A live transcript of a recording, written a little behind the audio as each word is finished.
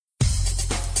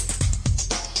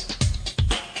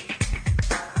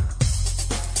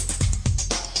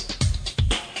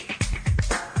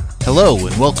Hello,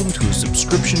 and welcome to a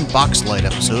subscription Boxlight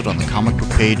episode on the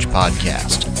ComicBookPage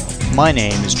podcast. My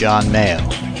name is John Mayo.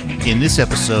 In this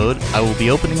episode, I will be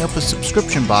opening up a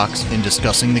subscription box and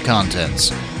discussing the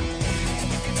contents.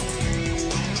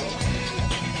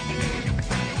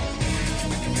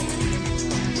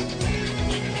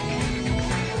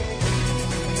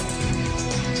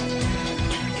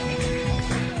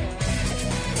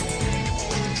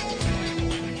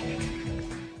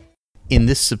 In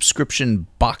this subscription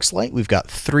Boxlight, we've got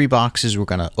 3 boxes we're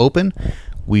going to open.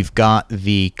 We've got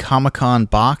the Comic-Con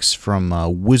box from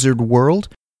Wizard World.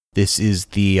 This is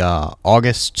the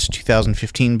August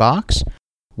 2015 box.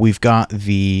 We've got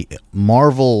the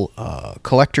Marvel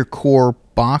Collector Core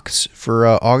box for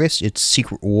August. It's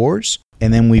Secret Wars.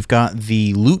 And then we've got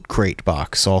the Loot Crate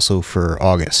box also for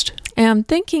August. And I'm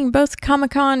thinking both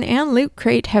Comic-Con and Loot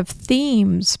Crate have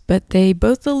themes, but they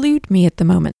both elude me at the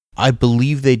moment. I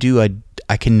believe they do.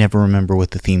 I can never remember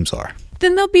what the themes are.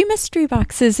 Then there'll be mystery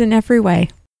boxes in every way.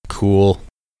 Cool.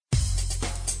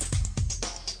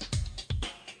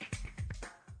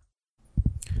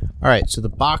 Alright, so the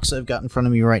box I've got in front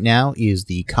of me right now is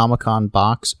the Comic-Con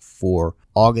box for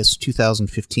August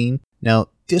 2015. Now,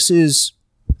 this is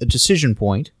a decision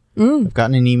point. I've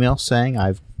gotten an email saying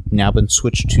I've now been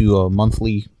switched to a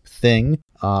monthly thing.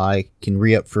 I can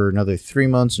re-up for another 3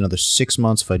 months, another 6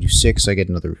 months. If I do 6, I get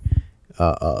another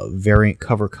variant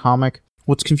cover comic.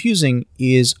 What's confusing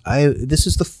is this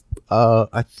is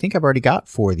I think I've already got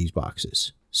 4 of these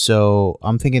boxes. So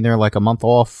I'm thinking they're like a month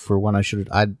off for when I should.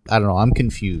 I don't know. I'm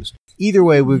confused. Either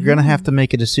way, we're going to have to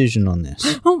make a decision on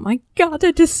this. Oh my god,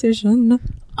 a decision.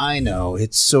 I know.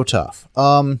 It's so tough.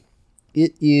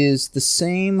 It is the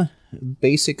same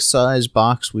basic size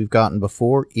box we've gotten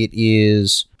before. It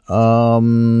is say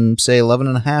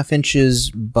 11.5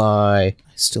 inches by, I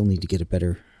still need to get a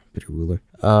better ruler,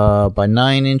 by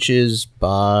 9 inches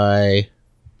by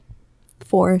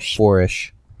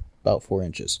 4-ish, about 4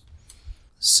 inches.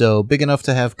 So big enough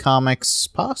to have comics,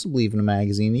 possibly even a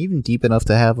magazine, even deep enough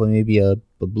to have maybe a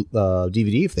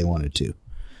DVD if they wanted to.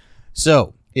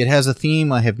 So it has a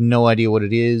theme. I have no idea what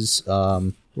it is.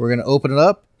 We're going to open it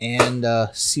up and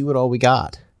see what all we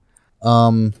got.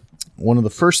 One of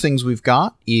the first things we've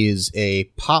got is a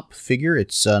pop figure.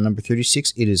 It's number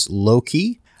 36. It is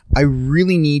Loki. I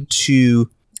really need to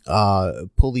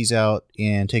pull these out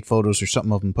and take photos or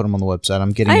something of them, put them on the website.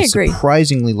 I'm getting a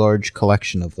surprisingly large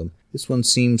collection of them. This one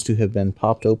seems to have been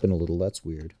popped open a little. That's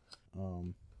weird.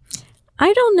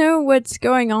 I don't know what's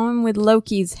going on with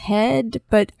Loki's head,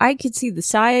 but I could see the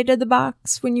side of the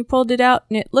box when you pulled it out,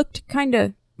 and it looked kind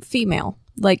of female,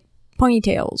 like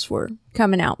ponytails were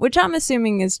coming out, which I'm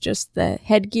assuming is just the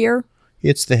headgear.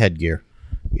 It's the headgear.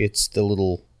 It's the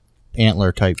little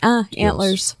antler type.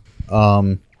 Antlers.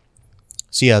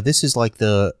 So yeah, this is like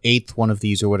the 8th one of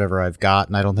these or whatever I've got,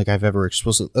 and I don't think I've ever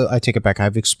explicitly... I take it back.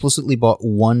 I've explicitly bought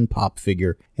one pop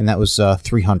figure, and that was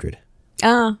 $300.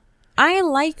 I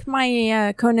like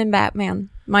my Conan Batman,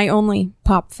 my only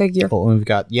pop figure. Oh, and we've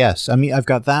got... Yes, I mean, I've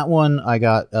got that one. I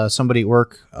got somebody at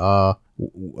work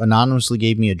anonymously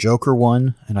gave me a Joker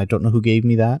one, and I don't know who gave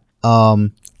me that.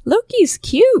 Loki's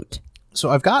cute. So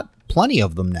I've got plenty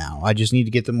of them now. I just need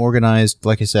to get them organized.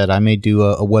 Like I said, I may do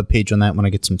a web page on that when I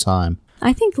get some time.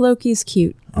 I think Loki's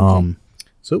cute. Okay.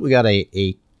 So we got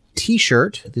a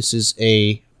t-shirt. This is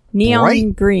a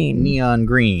neon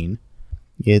green.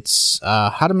 It's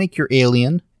how to make your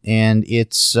alien, and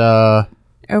it's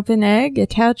open egg,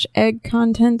 attach egg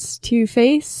contents to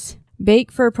face,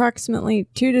 bake for approximately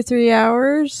 2 to 3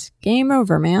 hours. Game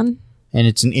over, man. And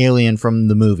it's an alien from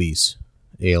the movies.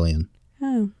 Alien.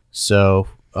 Oh. So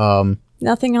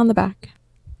nothing on the back.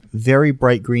 Very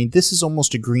bright green. This is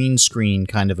almost a green screen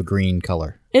kind of a green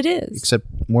color. It is. Except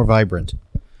more vibrant.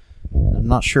 I'm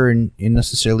not sure in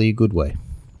necessarily a good way.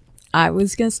 I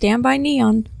was going to stand by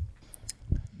neon.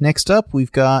 Next up,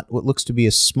 we've got what looks to be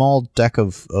a small deck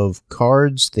of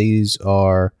cards. These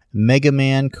are Mega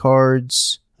Man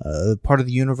cards, part of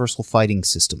the Universal Fighting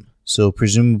System. So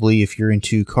presumably if you're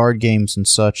into card games and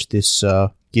such, this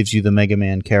gives you the Mega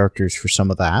Man characters for some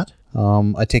of that.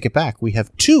 I take it back. We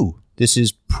have 2. This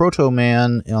is Proto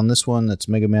Man on this one. That's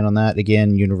Mega Man on that.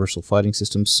 Again, Universal Fighting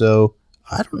System. So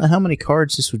I don't know how many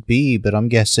cards this would be, but I'm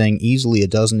guessing easily a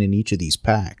dozen in each of these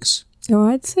packs. Oh,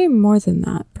 I'd say more than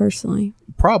that, personally.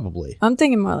 Probably. I'm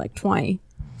thinking more like 20.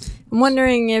 I'm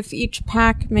wondering if each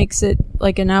pack makes it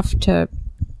like enough to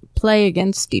play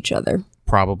against each other.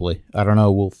 Probably. I don't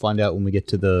know. We'll find out when we get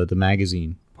to the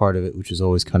magazine part of it, which is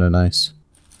always kind of nice.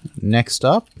 Next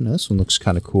up, this one looks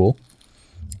kind of cool.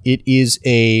 It is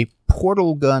a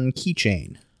Portal gun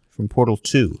keychain from Portal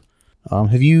 2. Are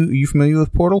you familiar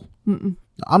with Portal? Mm-mm.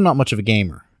 I'm not much of a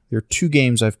gamer. There are 2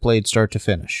 games I've played start to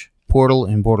finish. Portal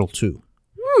and Portal 2.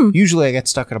 Usually I get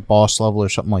stuck at a boss level or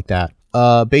something like that.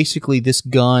 Basically, this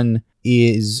gun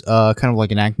is kind of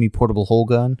like an Acme portable hole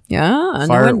gun. Yeah.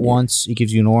 Fire it once, it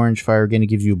gives you an orange. Fire again, it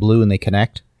gives you a blue, and they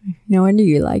connect. No wonder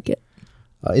you like it.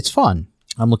 It's fun.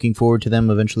 I'm looking forward to them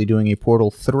eventually doing a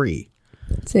Portal 3.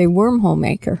 It's a wormhole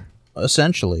maker.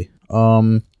 Essentially.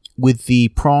 With the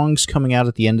prongs coming out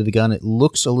at the end of the gun, it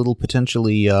looks a little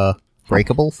potentially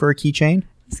breakable for a keychain. I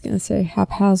was going to say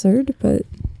haphazard, but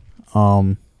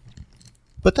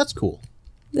that's cool.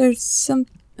 There's some...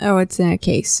 Oh, it's in a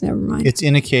case. Never mind. It's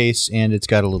in a case, and it's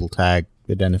got a little tag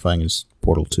identifying as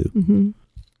Portal 2. Mm-hmm.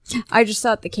 I just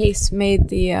thought the case made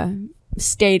the...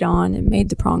 stayed on and made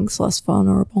the prongs less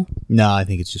vulnerable. No, I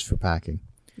think it's just for packing.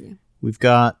 Yeah. We've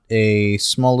got a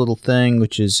small little thing,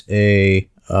 which is a...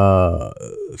 for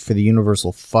the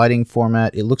Universal Fighting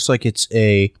format. It looks like it's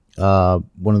a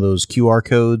one of those QR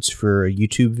codes for a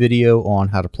YouTube video on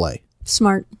how to play.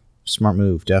 Smart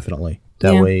move, definitely.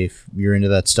 That way, if you're into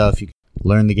that stuff, you can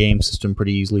learn the game system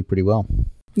pretty easily, pretty well.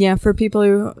 Yeah, for people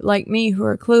who like me who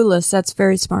are clueless, that's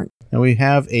very smart. Now we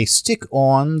have a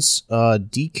stick-ons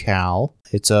decal.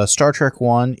 It's a Star Trek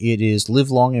one. It is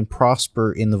live long and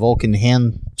prosper in the Vulcan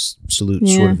hand salute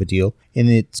sort of a deal. And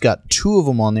it's got 2 of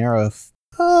them on there.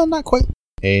 Not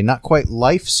quite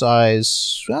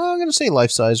life-size, I'm going to say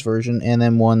life-size version, and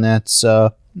then one that's...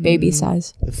 baby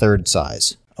size. The 3rd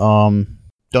size. Don't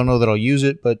know that I'll use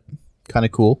it, but kind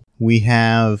of cool. We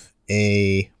have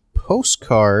a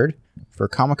postcard for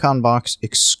Comic-Con Box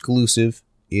exclusive.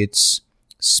 It's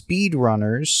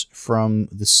Speedrunners from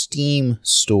the Steam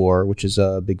store, which is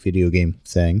a big video game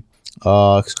thing.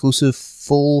 Exclusive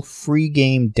full free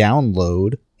game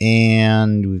download.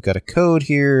 And we've got a code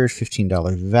here,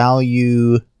 $15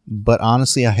 value. But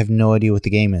honestly, I have no idea what the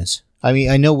game is. I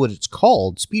mean, I know what it's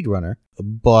called, Speedrunner,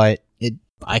 but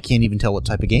I can't even tell what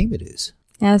type of game it is.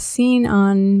 As seen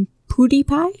on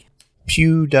PewDiePie?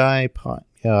 PewDiePie.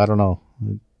 Yeah, I don't know.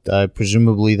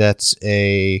 Presumably that's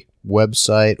a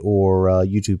website or a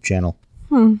YouTube channel.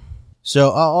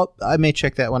 So I may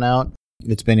check that one out.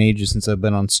 It's been ages since I've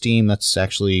been on Steam. That's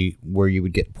actually where you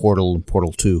would get Portal and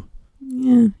Portal 2.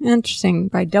 Yeah, interesting.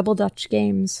 By Double Dutch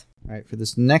Games. All right, for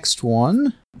this next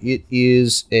one, it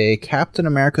is a Captain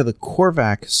America the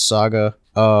Korvac Saga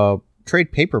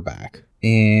trade paperback.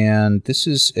 And this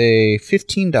is a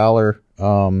 $15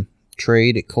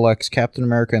 trade. It collects Captain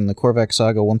America and the Korvac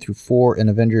Saga 1 through 4 and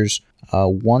Avengers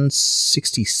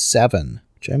 167,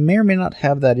 which I may or may not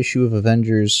have that issue of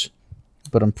Avengers,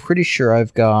 but I'm pretty sure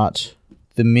I've got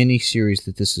the mini-series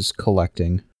that this is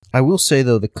collecting. I will say,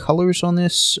 though, the colors on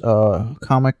this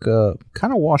comic kind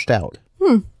of washed out.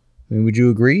 I mean, would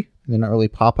you agree? They're not really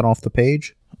popping off the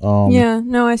page. Yeah,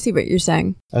 no, I see what you're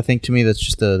saying. I think to me that's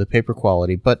just the paper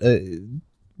quality. But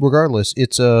regardless,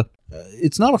 it's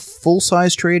not a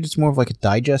full-size trade. It's more of like a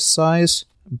digest size.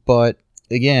 But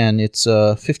again, it's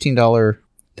a $15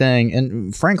 thing.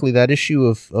 And frankly, that issue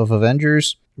of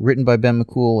Avengers, written by Ben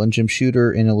McCool and Jim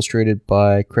Shooter and illustrated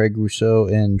by Craig Rousseau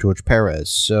and George Perez.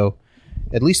 So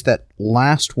at least that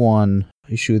last one,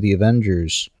 issue of the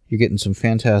Avengers, you're getting some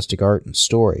fantastic art and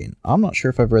story. And I'm not sure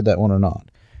if I've read that one or not,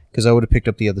 because I would have picked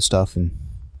up the other stuff and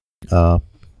the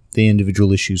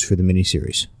individual issues for the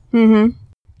miniseries. Mm-hmm.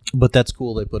 But that's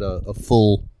cool. They put a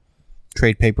full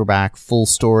trade paperback, full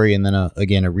story, and then,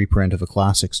 again, a reprint of a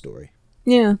classic story.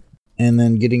 Yeah. And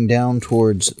then getting down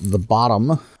towards the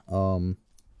bottom,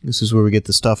 this is where we get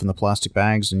the stuff in the plastic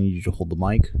bags. I need you to hold the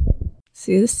mic.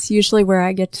 See, this is usually where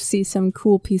I get to see some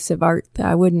cool piece of art that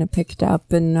I wouldn't have picked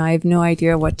up and I have no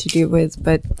idea what to do with,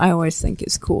 but I always think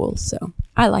is cool, so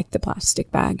I like the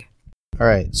plastic bag. All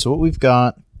right, so what we've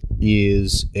got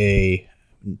is a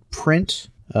print,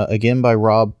 again by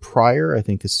Rob Pryor. I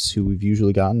think this is who we've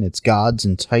usually gotten. It's Gods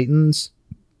and Titans,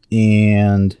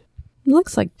 and... It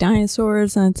looks like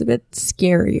dinosaurs, and it's a bit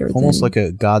scarier. Almost like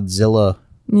a Godzilla.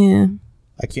 Yeah.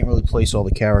 I can't really place all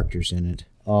the characters in it.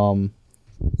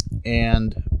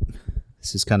 And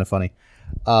this is kind of funny.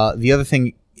 The other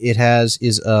thing it has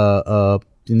is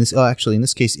in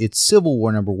this case it's Civil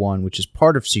War #1, which is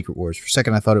part of Secret Wars. For a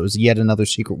second I thought it was yet another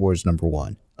Secret Wars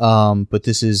 #1. But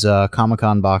this is a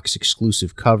Comic-Con Box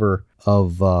exclusive cover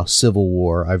of Civil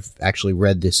War. I've actually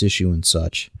read this issue and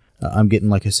such. I'm getting,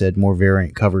 like I said, more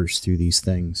variant covers through these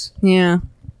things. Yeah.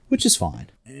 Which is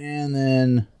fine. And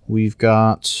then we've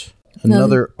got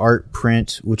another art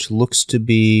print, which looks to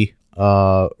be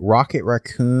Rocket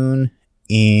Raccoon,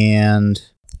 and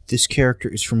this character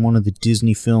is from one of the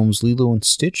Disney films, Lilo and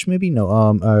Stitch, maybe?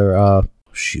 No,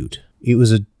 shoot. It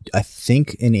was I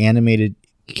think an animated,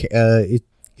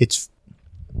 it's,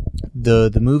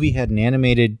 the movie had an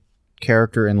animated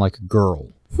character and like a girl.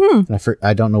 And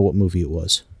I don't know what movie it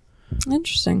was.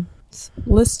 Interesting. It's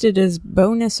listed as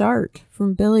bonus art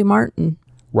from Billy Martin.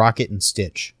 Rocket and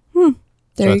Stitch. There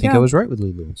so you go. I think I was right with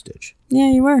Lilo and Stitch.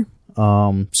 Yeah, you were.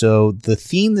 So the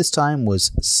theme this time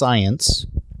was science.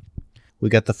 We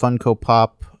got the Funko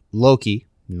Pop Loki.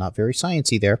 Not very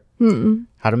sciencey there.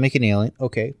 How to Make an Alien.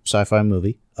 Okay, sci-fi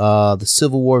movie. The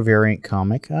Civil War variant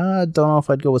comic. Don't know if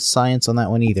I'd go with science on that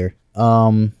one either.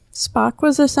 Spock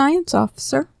was a science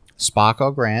officer. Spock,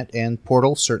 I'll grant, and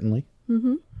Portal, certainly.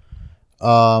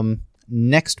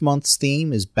 Next month's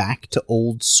theme is Back to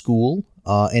Old School.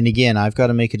 And again, I've got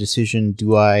to make a decision.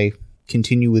 Do I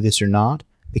continue with this or not?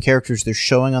 The characters they're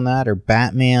showing on that are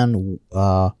Batman,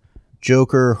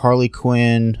 Joker, Harley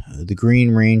Quinn, the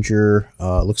Green Ranger,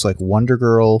 looks like Wonder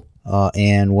Girl,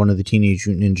 and one of the Teenage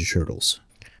Mutant Ninja Turtles.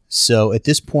 So at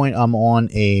this point, I'm on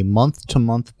a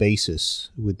month-to-month basis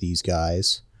with these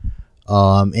guys.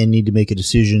 And need to make a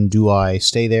decision. Do I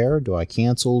stay there? Do I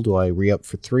cancel? Do I re-up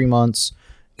for 3 months?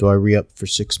 Do I re-up for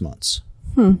 6 months?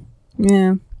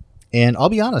 Yeah. And I'll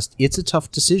be honest, it's a tough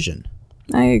decision.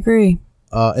 I agree.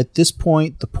 At this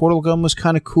point, the Portal gun was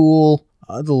kind of cool.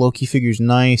 The Loki figure's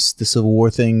nice. The Civil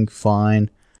War thing, fine.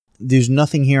 There's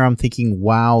nothing here I'm thinking,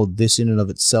 wow, this in and of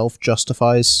itself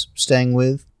justifies staying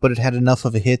with. But it had enough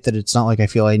of a hit that it's not like I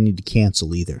feel I need to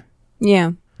cancel either.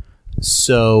 Yeah.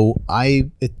 So I,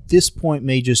 at this point,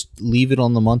 may just leave it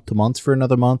on the month-to-month for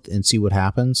another month and see what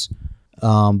happens.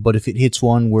 But if it hits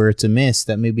one where it's a miss,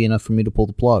 that may be enough for me to pull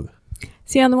the plug.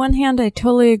 See, on the one hand, I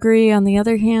totally agree. On the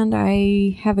other hand,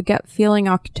 I have a gut feeling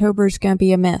October's going to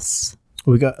be a miss.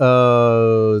 We got,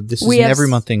 this is an every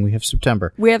month thing. We have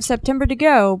September. We have September to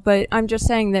go, but I'm just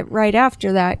saying that right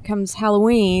after that comes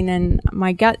Halloween, and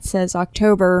my gut says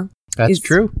October. That's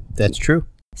true. That's true.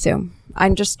 So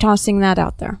I'm just tossing that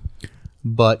out there.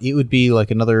 But it would be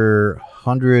like another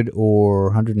 100 or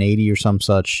 180 or some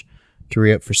such to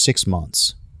re-up for 6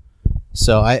 months.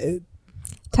 So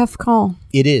tough call.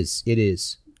 It is. It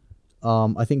is.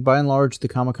 I think by and large, the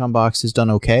Comic-Con box has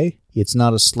done okay. It's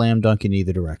not a slam dunk in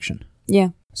either direction. Yeah.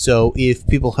 So if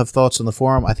people have thoughts on the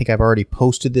forum, I think I've already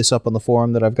posted this up on the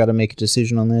forum that I've got to make a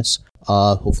decision on this.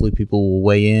 Hopefully people will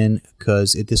weigh in,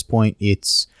 because at this point,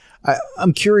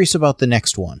 I'm curious about the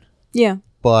next one. Yeah.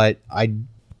 But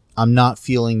I'm not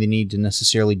feeling the need to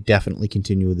necessarily definitely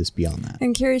continue with this beyond that.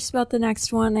 I'm curious about the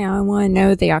next one. I want to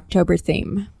know the October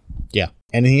theme. Yeah.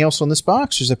 Anything else on this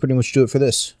box, or does that pretty much do it for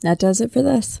this? That does it for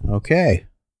this. Okay.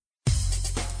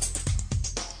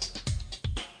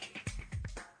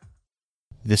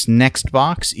 This next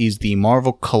box is the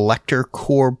Marvel Collector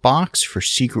Core box for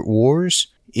Secret Wars.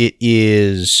 It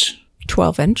is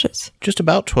 12 inches. Just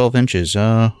about 12 inches.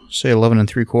 Say 11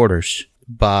 3/4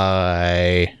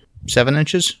 by 7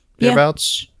 inches,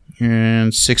 thereabouts,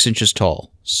 and 6 inches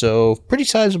tall. So pretty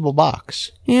sizable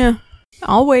box. Yeah.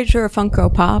 I'll wager a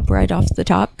Funko Pop right off the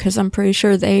top, because I'm pretty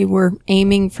sure they were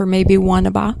aiming for maybe one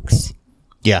a box.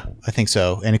 Yeah, I think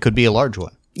so. And it could be a large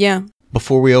one. Yeah.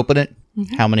 Before we open it,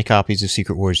 how many copies of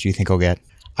Secret Wars do you think I'll get?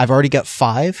 I've already got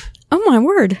 5. Oh, my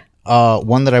word.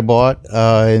 One that I bought,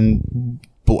 and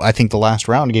I think the last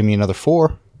round gave me another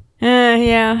 4.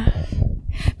 Yeah.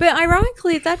 But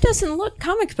ironically, that doesn't look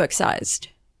comic book sized.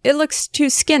 It looks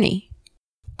too skinny.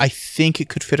 I think it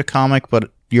could fit a comic,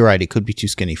 but you're right. It could be too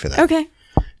skinny for that. Okay.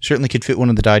 Certainly could fit one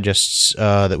of the digests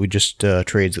that we just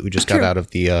trades that we just got out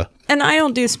of the. And I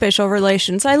don't do spatial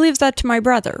relations. I leave that to my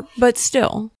brother. But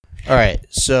still. All right.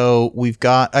 So we've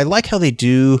got. I like how they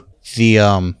do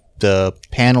the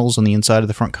panels on the inside of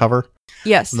the front cover.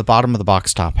 Yes. On the bottom of the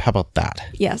box top. How about that?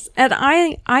 Yes. And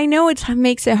I know it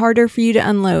makes it harder for you to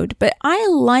unload, but I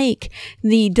like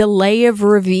the delay of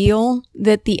reveal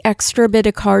that the extra bit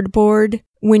of cardboard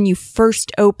when you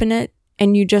first open it,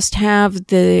 and you just have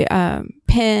the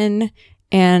pin,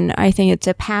 and I think it's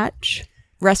a patch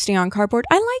resting on cardboard.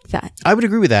 I like that. I would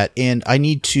agree with that, and I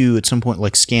need to at some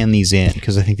point scan these in,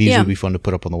 because I think these would be fun to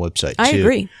put up on the website too. I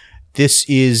agree. This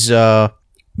is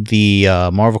the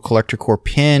Marvel Collector Core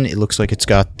pin. It looks like it's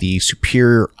got the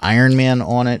Superior Iron Man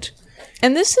on it.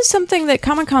 And this is something that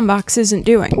Comic-Con Box isn't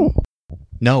doing.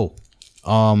 No.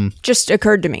 Just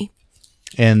occurred to me.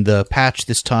 And the patch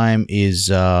this time is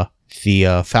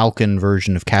the Falcon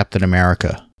version of Captain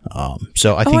America.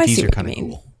 So I think these are kind of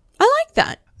cool. I like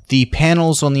that. The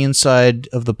panels on the inside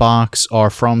of the box are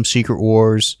from Secret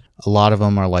Wars. A lot of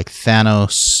them are like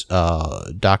Thanos,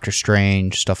 Doctor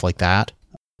Strange, stuff like that.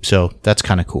 So that's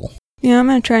kind of cool. Yeah, I'm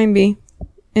going to try and be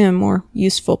in a more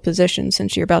useful position,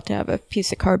 since you're about to have a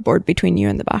piece of cardboard between you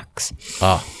and the box.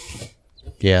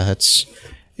 Yeah,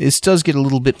 this does get a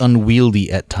little bit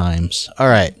unwieldy at times. All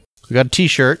right. We got a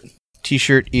t-shirt.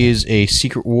 t-shirt is a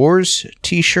Secret Wars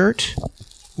t-shirt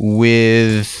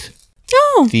with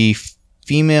the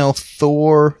female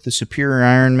Thor, the Superior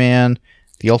Iron Man,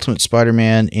 the Ultimate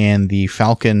Spider-Man, and the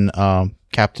Falcon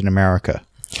Captain America.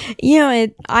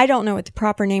 I don't know what the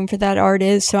proper name for that art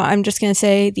is, so I'm just going to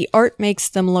say the art makes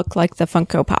them look like the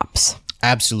Funko Pops.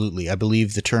 Absolutely. I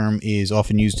believe the term is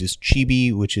often used as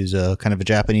chibi, which is a kind of a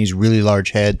Japanese, really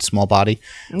large head, small body,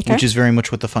 which is very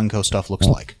much what the Funko stuff looks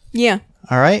like. Yeah.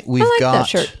 All right. We've got that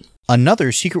shirt.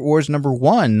 Another Secret Wars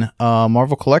 #1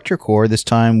 Marvel Collector Core, this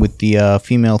time with the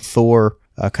female Thor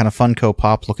kind of Funko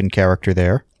Pop looking character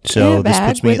there. So this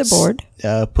puts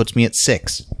me at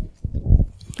 6.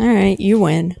 All right, you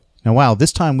win. Now, wow,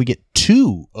 this time we get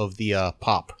 2 of the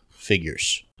Pop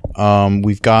figures.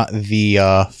 We've got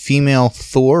the female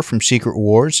Thor from Secret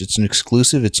Wars. It's an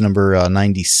exclusive. It's number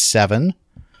 97.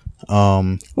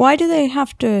 Why do they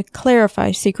have to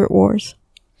clarify Secret Wars?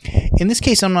 In this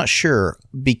case, I'm not sure,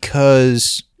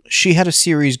 because she had a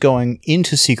series going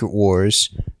into Secret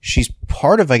Wars. She's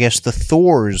part of, I guess, the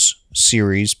Thor's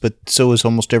series, but so is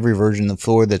almost every version of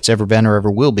Thor that's ever been or ever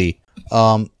will be.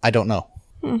 I don't know.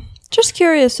 Just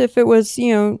curious if it was,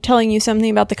 telling you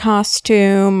something about the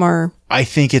costume or... I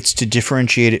think it's to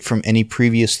differentiate it from any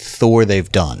previous Thor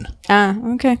they've done. Ah,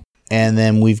 okay. And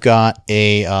then we've got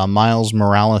a Miles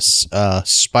Morales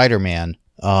Spider-Man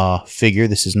figure.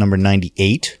 This is number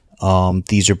 98.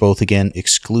 These are both, again,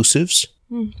 exclusives.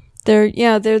 They're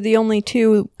the only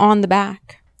 2 on the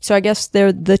back. So I guess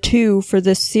they're the 2 for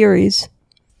this series.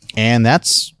 And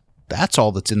that's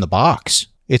all that's in the box.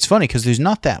 It's funny because there's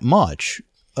not that much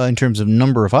in terms of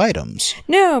number of items.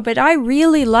 No, but I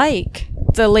really like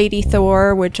the Lady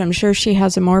Thor, which I'm sure she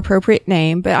has a more appropriate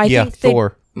name. But I think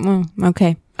Thor.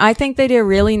 Okay. I think they did a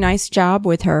really nice job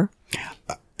with her.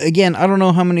 Again, I don't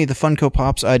know how many of the Funko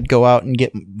Pops I'd go out and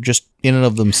get just in and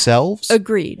of themselves.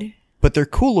 Agreed. But they're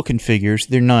cool looking figures.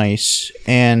 They're nice.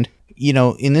 And,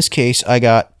 in this case, I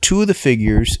got 2 of the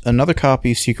figures, another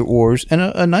copy of Secret Wars, and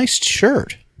a nice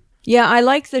shirt. Yeah, I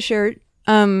like the shirt.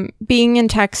 Being in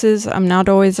Texas, I'm not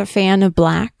always a fan of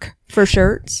black for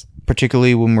shirts.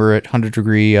 Particularly when we're at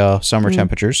 100-degree summer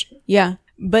temperatures. Yeah.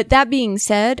 But that being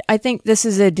said, I think this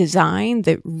is a design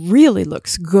that really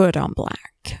looks good on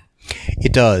black.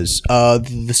 It does.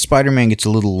 The Spider-Man gets a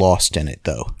little lost in it,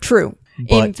 though. True.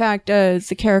 In fact,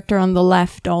 the character on the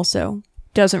left also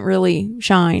doesn't really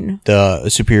shine. The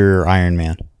Superior Iron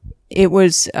Man. It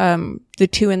was the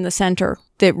 2 in the center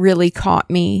that really caught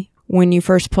me when you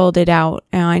first pulled it out,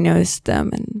 and I noticed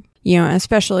them, and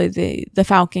especially the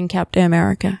Falcon Captain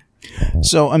America.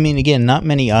 So, I mean, again, not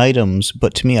many items,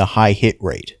 but to me, a high hit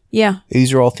rate. Yeah.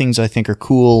 These are all things I think are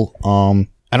cool.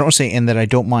 I don't want to say and that I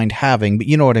don't mind having, but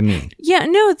you know what I mean. Yeah,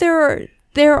 no,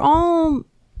 they're all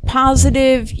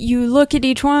positive. You look at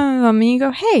each one of them and you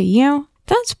go, hey,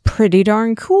 that's pretty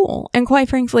darn cool. And quite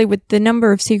frankly, with the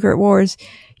number of Secret Wars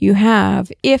you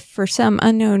have, if for some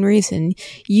unknown reason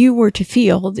you were to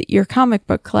feel that your comic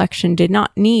book collection did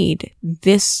not need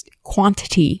this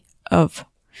quantity of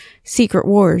Secret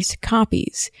Wars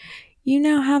copies, you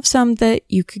now have some that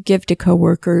you could give to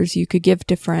coworkers, you could give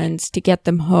to friends to get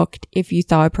them hooked if you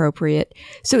thought appropriate.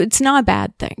 So it's not a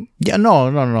bad thing. Yeah, no.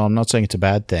 I'm not saying it's a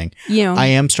bad thing. I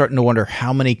am starting to wonder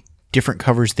how many different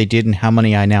covers they did and how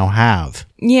many I now have.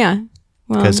 Yeah.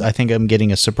 Because I think I'm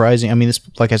getting a surprising... I mean, this,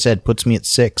 like I said, puts me at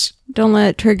 6. Don't let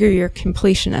it trigger your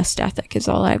completionist ethic is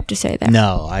all I have to say there.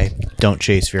 No, I don't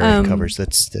chase variant covers.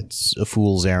 That's a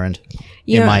fool's errand,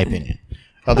 in my opinion.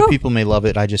 Other people may love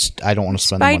it. I don't want to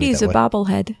spend the money that way. Spidey's a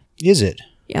bobblehead. Is it?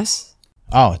 Yes.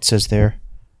 Oh, it says there.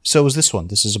 So is this one.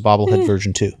 This is a bobblehead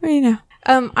version too.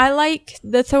 I like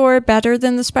the Thor better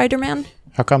than the Spider-Man.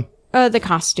 How come? The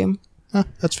costume.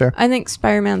 That's fair. I think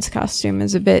Spider-Man's costume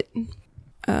is a bit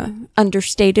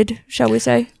understated, shall we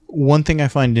say. One thing I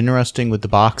find interesting with the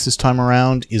box this time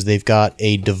around is they've got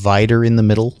a divider in the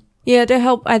middle. Yeah, to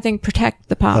help, I think, protect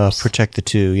the pops. Protect the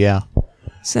 2, yeah.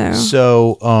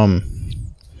 So,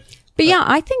 but yeah,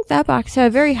 I think that box had a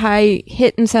very high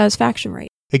hit and satisfaction rate.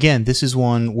 Again, this is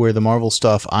one where the Marvel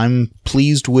stuff I'm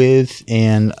pleased with,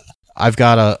 and I've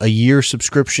got a year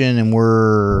subscription, and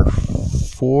we're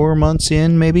 4 months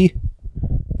in, maybe?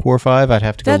 4 or 5, I'd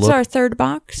have to go look. That's our 3rd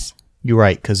box. You're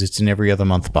right, because it's an every other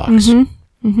month box.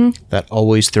 That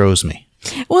always throws me.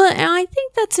 Well, I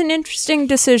think that's an interesting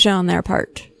decision on their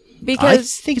part.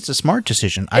 Because I think it's a smart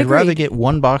decision. I'd rather get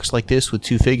one box like this with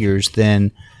 2 figures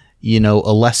than, a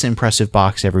less impressive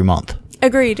box every month.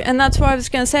 Agreed. And that's what I was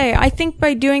going to say. I think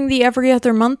by doing the every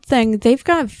other month thing, they've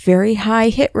got a very high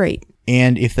hit rate.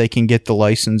 And if they can get the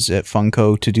license at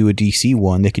Funko to do a DC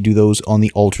one, they could do those on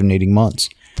the alternating months.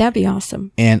 That'd be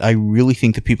awesome. And I really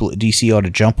think the people at DC ought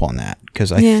to jump on that,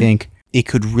 because I think it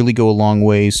could really go a long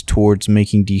ways towards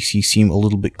making DC seem a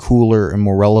little bit cooler and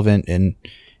more relevant and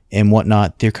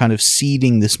whatnot. They're kind of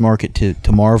ceding this market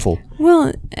to Marvel,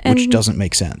 which doesn't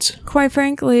make sense. Quite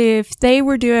frankly, if they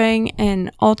were doing an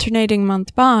alternating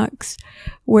month box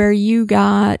where you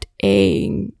got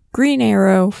a Green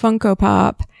Arrow Funko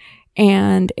Pop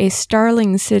and a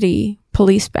Starling City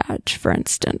police badge, for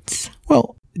instance.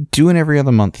 Well, do an every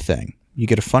other month thing. You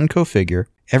get a Funko figure.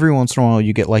 Every once in a while,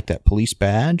 you get like that police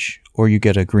badge, or you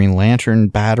get a Green Lantern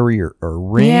battery or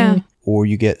ring, or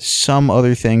you get some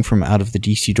other thing from out of the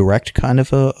DC Direct kind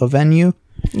of a venue.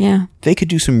 Yeah. They could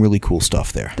do some really cool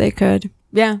stuff there. They could.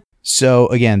 Yeah. So,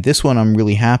 again, this one I'm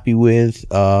really happy with.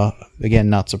 Again,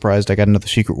 not surprised I got another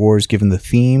Secret Wars given the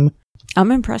theme.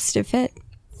 I'm impressed it fit.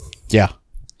 Yeah.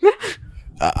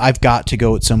 I've got to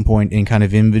go at some point and kind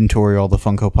of inventory all the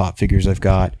Funko Pop figures I've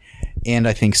got. And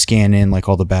I think scan in like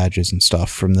all the badges and stuff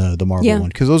from the Marvel one.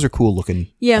 Because those are cool looking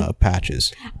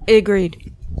patches.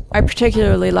 Agreed. I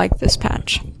particularly like this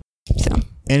patch. So.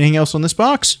 Anything else on this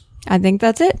box? I think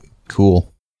that's it.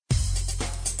 Cool.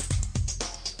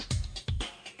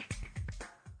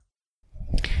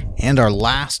 And our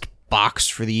last box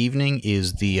for the evening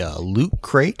is the Loot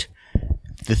Crate.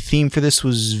 The theme for this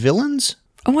was villains?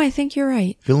 Oh, I think you're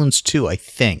right. Villains 2, I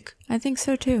think. I think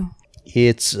so, too.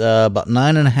 It's about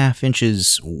 9.5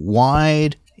 inches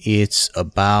wide. It's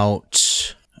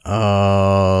about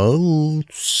a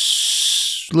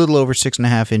little over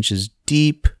 6.5 inches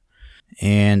deep.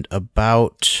 And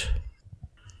about...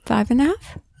 5.5?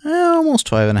 Almost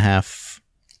 5.5.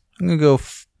 I'm going to go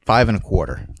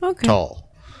 5.25 tall.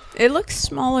 It looks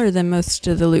smaller than most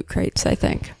of the Loot Crates, I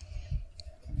think.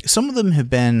 Some of them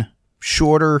have been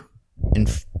shorter and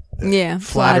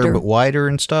flatter but wider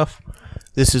and stuff.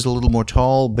 This is a little more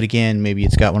tall, but again, maybe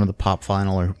it's got one of the Pop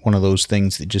Vinyl or one of those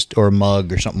things that just, or a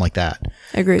mug or something like that.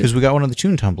 Agreed. Because we got one of the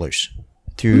Toon Tumblers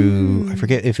through, I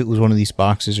forget if it was one of these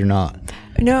boxes or not.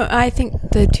 No, I think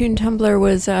the Toon Tumbler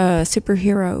was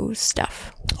superhero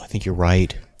stuff. I think you're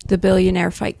right. The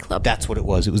Billionaire Fight Club. That's what it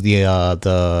was. It was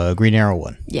the Green Arrow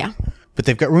one. Yeah. But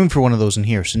they've got room for one of those in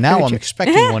here. So now I'm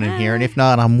expecting one in here, and if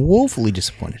not, I'm woefully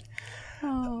disappointed.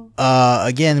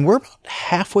 Again, we're about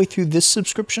halfway through this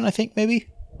subscription, I think, maybe?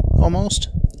 Almost.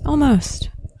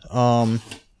 All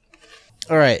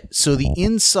right, so the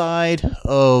inside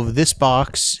of this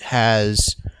box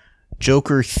has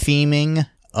Joker theming.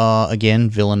 Again,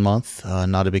 villain month.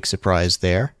 Not a big surprise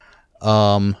there.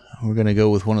 We're going to go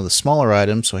with one of the smaller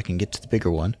items so I can get to the bigger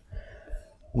one.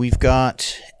 We've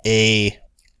got a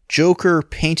Joker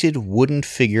painted wooden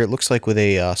figure. It looks like with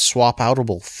a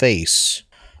swap-outable face.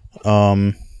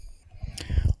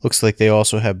 Looks like they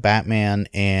also have Batman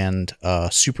and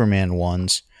Superman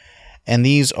ones. And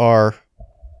these are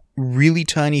really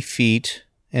tiny feet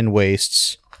and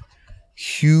waists,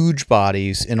 huge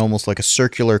bodies, and almost like a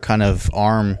circular kind of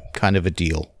arm kind of a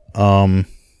deal.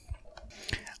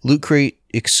 Loot Crate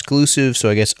exclusive, so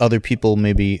I guess other people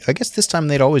maybe... I guess this time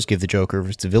they'd always give the Joker if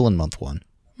it's a Villain Month one.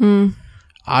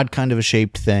 Odd kind of a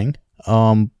shaped thing.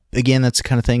 Again, that's the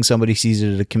kind of thing somebody sees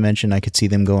it at a convention. I could see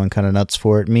them going kind of nuts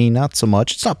for it. Me, not so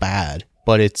much. It's not bad,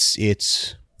 but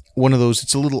it's one of those.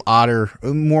 It's a little odder,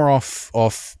 more off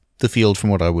the field from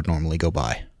what I would normally go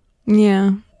by.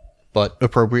 Yeah, but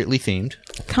appropriately themed.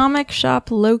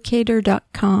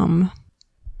 ComicShopLocator.com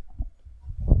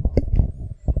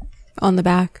on the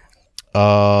back.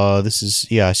 This is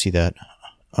I see that.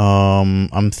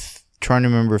 I'm trying to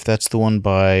remember if that's the one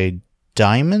by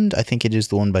Diamond. I think it is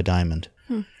the one by Diamond.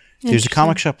 There's a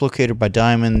comic shop locator by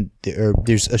Diamond.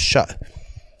 There's a shop.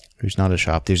 There's not a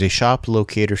shop. There's a shop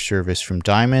locator service from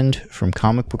Diamond, from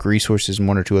Comic Book Resources, and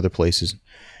one or two other places.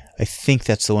 I think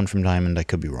that's the one from Diamond. I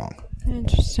could be wrong.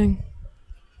 Interesting.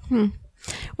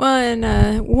 Well,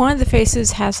 and one of the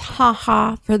faces has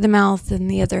ha-ha for the mouth, and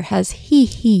the other has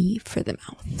hee-hee for the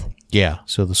mouth. Yeah,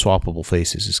 so the swappable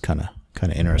faces is kind of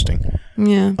interesting.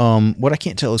 Yeah. What I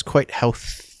can't tell is quite how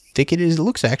thick it is. It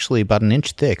looks actually about an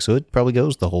inch thick, so it probably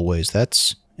goes the whole ways.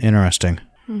 That's interesting.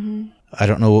 I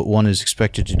don't know what one is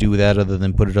expected to do with that other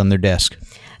than put it on their desk.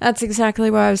 That's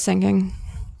exactly what I was thinking.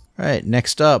 All right,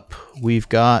 next up, we've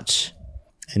got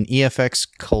an EFX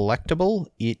collectible.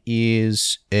 It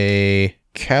is a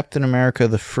Captain America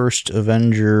the First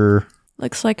Avenger.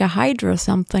 Looks like a Hydra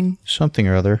something. Something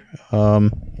or other.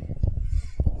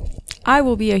 I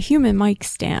will be a human mic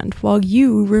stand while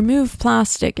you remove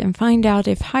plastic and find out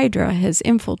if Hydra has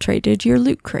infiltrated your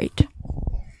loot crate.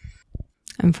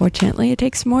 Unfortunately, it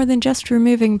takes more than just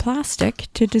removing plastic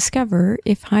to discover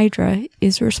if Hydra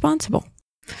is responsible.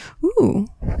 Ooh.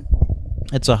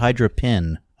 It's a Hydra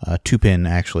pin. 2-pin,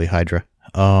 actually, Hydra.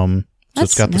 So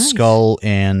it's got the skull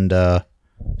and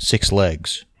 6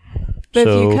 legs. But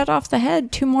if you cut off the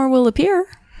head, 2 more will appear.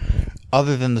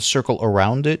 Other than the circle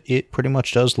around it, it pretty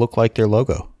much does look like their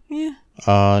logo. Yeah.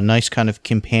 Nice kind of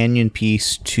companion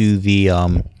piece to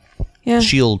the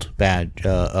shield badge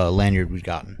lanyard we've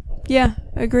gotten. Yeah,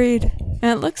 agreed.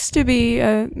 And it looks to be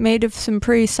made of some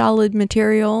pretty solid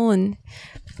material and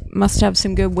must have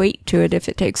some good weight to it if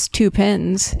it takes 2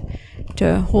 pins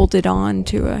to hold it on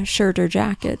to a shirt or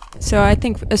jacket. So I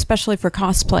think especially for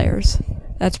cosplayers,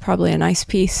 that's probably a nice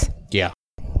piece. Yeah.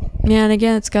 Yeah, and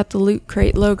again, it's got the Loot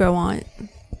Crate logo on it.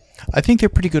 I think they're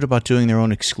pretty good about doing their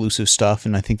own exclusive stuff,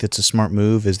 and I think that's a smart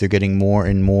move as they're getting more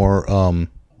and more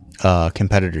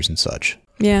competitors and such.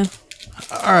 Yeah.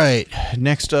 All right,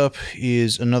 next up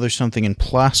is another something in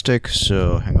plastic,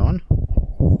 so hang on.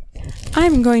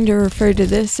 I'm going to refer to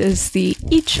this as the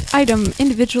each item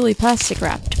individually plastic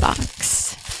wrapped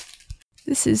box.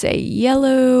 This is a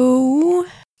yellow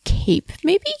cape,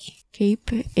 maybe?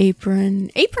 Cape,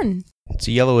 apron. It's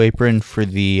a yellow apron for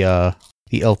the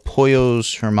El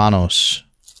Pollos Hermanos.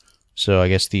 So I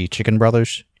guess the Chicken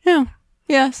Brothers? Yeah,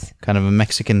 yes. Kind of a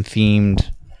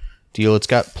Mexican-themed deal. It's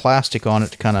got plastic on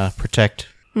it to kind of protect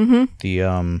the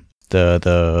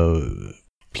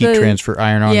heat transfer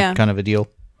iron-on kind of a deal.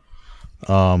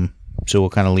 So we'll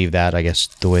kind of leave that, I guess,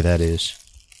 the way that is.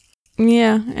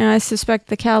 Yeah, and I suspect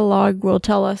the catalog will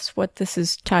tell us what this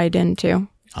is tied into.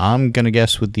 I'm going to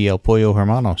guess with the El Pollo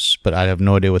Hermanos, but I have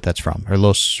no idea what that's from. Or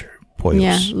Los Pollos.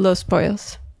 Yeah, Los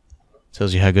Pollos.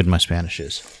 Tells you how good my Spanish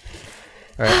is.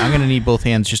 All right, I'm going to need both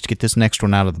hands just to get this next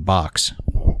one out of the box.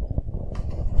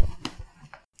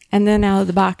 And then out of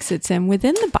the box it's in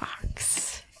within the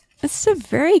box. It's a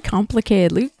very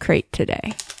complicated Loot Crate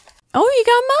today. Oh, you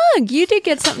got a mug. You did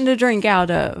get something to drink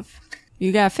out of.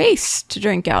 You got a face to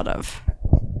drink out of.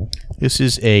 This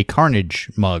is a Carnage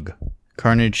mug.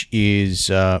 Carnage is,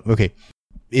 okay,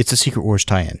 it's a Secret Wars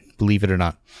tie-in, believe it or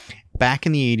not. Back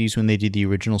in the 80s when they did the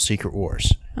original Secret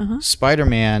Wars,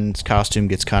 Spider-Man's costume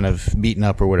gets kind of beaten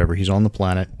up or whatever. He's on the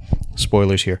planet.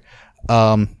 Spoilers here.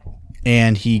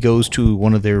 And he goes to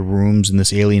one of their rooms in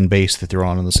this alien base that they're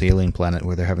on this alien planet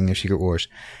where they're having their Secret Wars.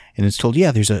 And it's told,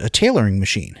 yeah, there's a tailoring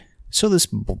machine. So this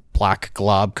black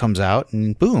glob comes out,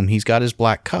 and boom, he's got his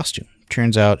black costume.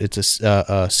 Turns out it's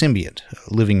a symbiont,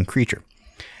 a living creature,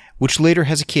 which later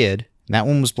has a kid. That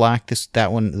one was black.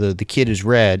 That one, the kid is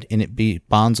red, and it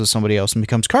bonds with somebody else and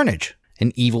becomes Carnage,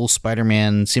 an evil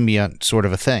Spider-Man symbiont sort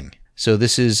of a thing. So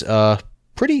this is a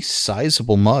pretty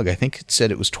sizable mug. I think it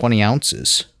said it was 20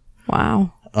 ounces.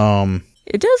 Wow.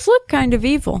 It does look kind of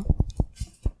evil.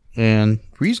 And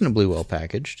reasonably well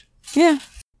packaged. Yeah.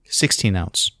 16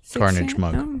 ounce Carnage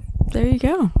mug. Oh, there you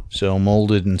go. So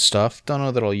molded and stuff. Don't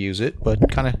know that I'll use it,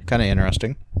 but kind of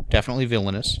interesting. Definitely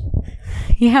villainous.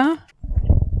 Yeah.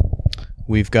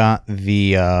 We've got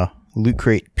the Loot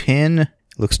Crate pin.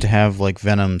 Looks to have like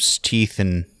Venom's teeth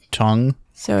and tongue.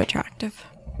 So attractive.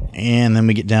 And then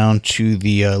we get down to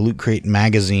the Loot Crate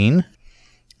magazine.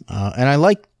 And I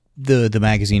like the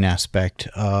magazine aspect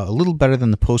a little better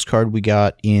than the postcard we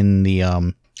got in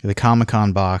the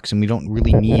Comic-Con box, and we don't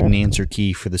really need an answer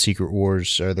key for the Secret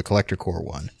Wars or the Collector Core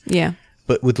one. Yeah.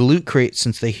 But with the Loot Crate,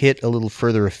 since they hit a little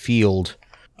further afield,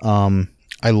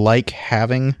 I like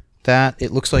having that. It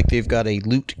looks like they've got a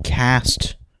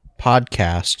Lootcast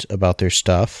podcast about their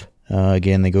stuff.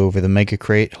 Again, they go over the Mega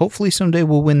Crate. Hopefully someday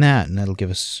we'll win that, and that'll give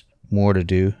us more to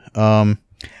do.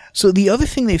 So the other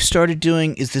thing they've started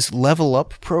doing is this Level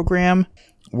Up program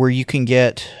where you can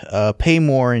get pay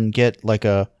more and get like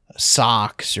a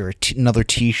socks or another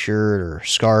t-shirt or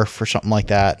scarf or something like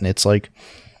that. And it's like,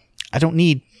 I don't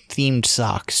need themed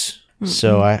socks.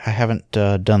 So I haven't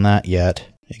done that yet.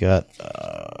 I got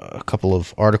a couple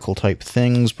of article type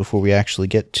things before we actually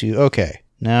get to... Okay,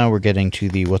 now we're getting to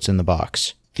the what's in the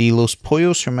box. The Los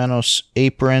Pollos Hermanos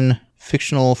apron,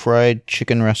 fictional fried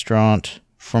chicken restaurant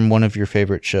from one of your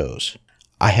favorite shows.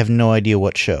 I have no idea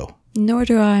what show. Nor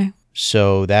do I.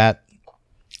 So that,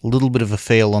 a little bit of a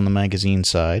fail on the magazine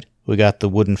side. We got the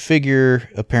wooden figure.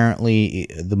 Apparently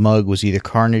the mug was either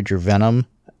Carnage or Venom.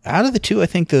 Out of the two, I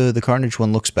think the Carnage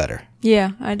one looks better.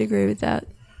 Yeah, I'd agree with that.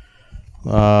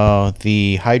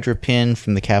 The Hydra pin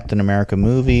from the Captain America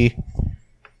movie,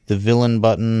 the villain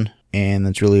button, and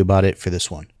that's really about it for this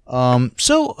one.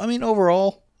 So, I mean,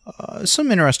 overall,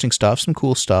 some interesting stuff, some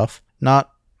cool stuff.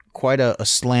 Not quite a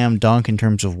slam dunk in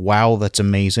terms of, wow, that's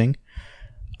amazing.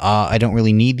 I don't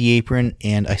really need the apron,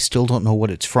 and I still don't know what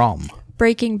it's from.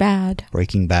 Breaking Bad.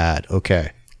 Breaking Bad,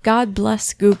 okay. God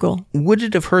bless Google. Would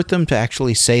it have hurt them to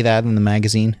actually say that in the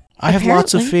magazine? I have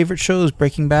lots of favorite shows.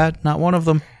 Breaking Bad, not one of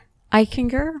them. I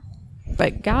concur.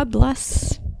 But God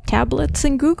bless tablets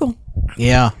and Google.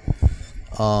 Yeah.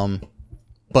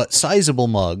 But sizable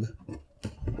mug.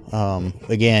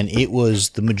 Again, it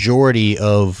was the majority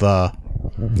of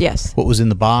Yes. what was in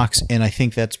the box, and I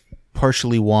think that's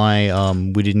partially why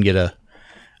we didn't get a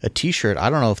t-shirt. I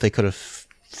don't know if they could have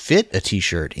fit a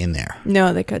t-shirt in there.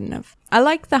 No, they couldn't have. I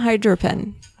like the Hydro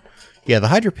Pen. Yeah, the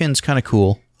Hydro Pen's kind of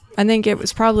cool. I think it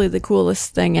was probably the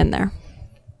coolest thing in there.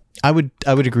 I would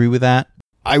agree with that.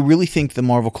 I really think the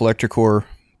Marvel Collector Corps,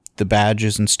 the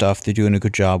badges and stuff, they're doing a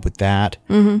good job with that.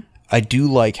 Mm-hmm. I do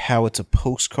like how it's a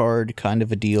postcard kind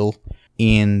of a deal.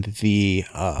 In the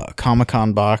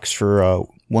Comic-Con box for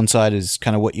one side is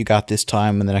kind of what you got this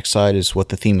time, and the next side is what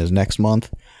the theme is next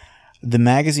month. The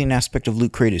magazine aspect of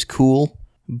Loot Crate is cool,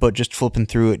 but just flipping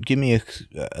through it, give me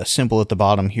a simple at the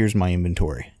bottom, here's my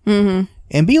inventory. Mm-hmm.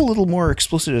 And be a little more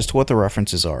explicit as to what the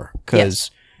references are, because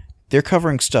they're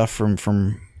covering stuff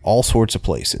from all sorts of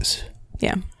places.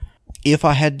 Yeah. If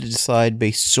I had to decide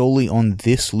based solely on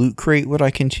this Loot Crate, would I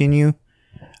continue?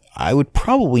 I would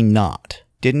probably not.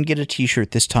 Didn't get a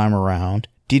t-shirt this time around.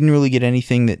 Didn't really get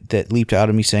anything that leaped out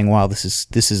at me saying, wow, this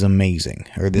is amazing,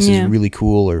 or this is really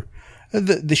cool, or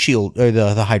the shield, or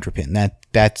the Hydro Pen.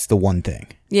 That's the one thing.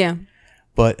 Yeah.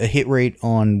 But a hit rate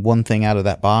on one thing out of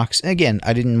that box. Again,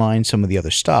 I didn't mind some of the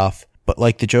other stuff, but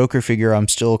like the Joker figure, I'm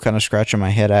still kind of scratching my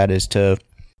head at as to,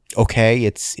 okay,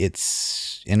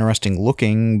 it's interesting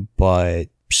looking, but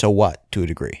so what, to a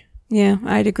degree. Yeah,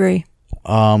 I'd agree.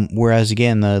 Whereas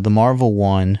again, the Marvel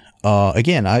one,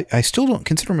 again, I still don't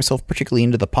consider myself particularly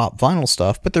into the pop vinyl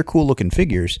stuff, but they're cool looking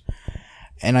figures.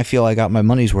 And I feel I got my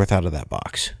money's worth out of that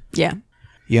box. Yeah.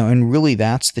 You know, and really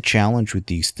that's the challenge with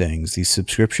these things, these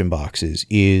subscription boxes,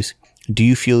 is do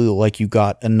you feel like you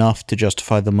got enough to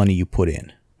justify the money you put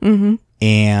in? Mm-hmm.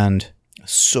 And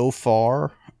so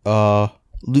far,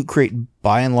 Loot Crate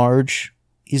by and large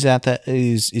is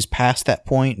past that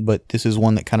point, but this is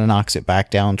one that kind of knocks it back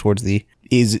down towards do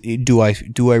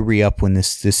I re-up when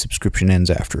this subscription ends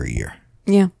after a year?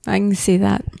 Yeah, I can see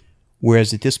that.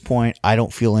 Whereas at this point, I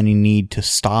don't feel any need to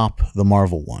stop the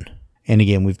Marvel one. And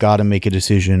again, we've got to make a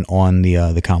decision on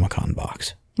the Comic-Con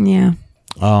box. Yeah.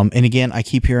 And again, I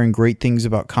keep hearing great things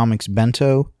about Comics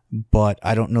Bento, but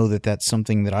I don't know that that's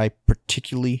something that I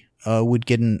particularly would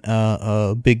get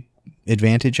a big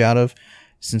advantage out of,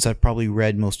 since I've probably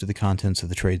read most of the contents of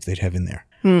the trades they'd have in there.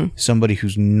 Somebody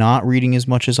who's not reading as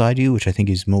much as I do, which I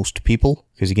think is most people,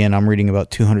 because again, I'm reading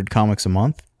about 200 comics a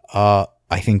month, I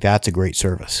think that's a great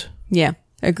service. Yeah,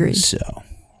 agreed. So,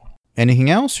 anything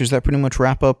else, or does that pretty much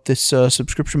wrap up this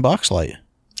subscription Boxlight?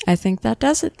 I think that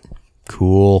does it.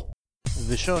 Cool.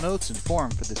 The show notes and forum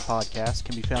for this podcast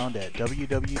can be found at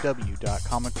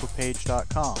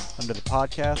www.comicbookpage.com under the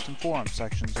podcast and forum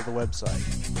sections of the website.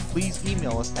 Please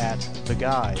email us at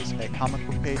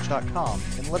theguys@comicbookpage.com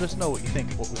and let us know what you think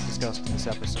of what was discussed in this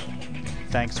episode.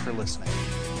 Thanks for listening.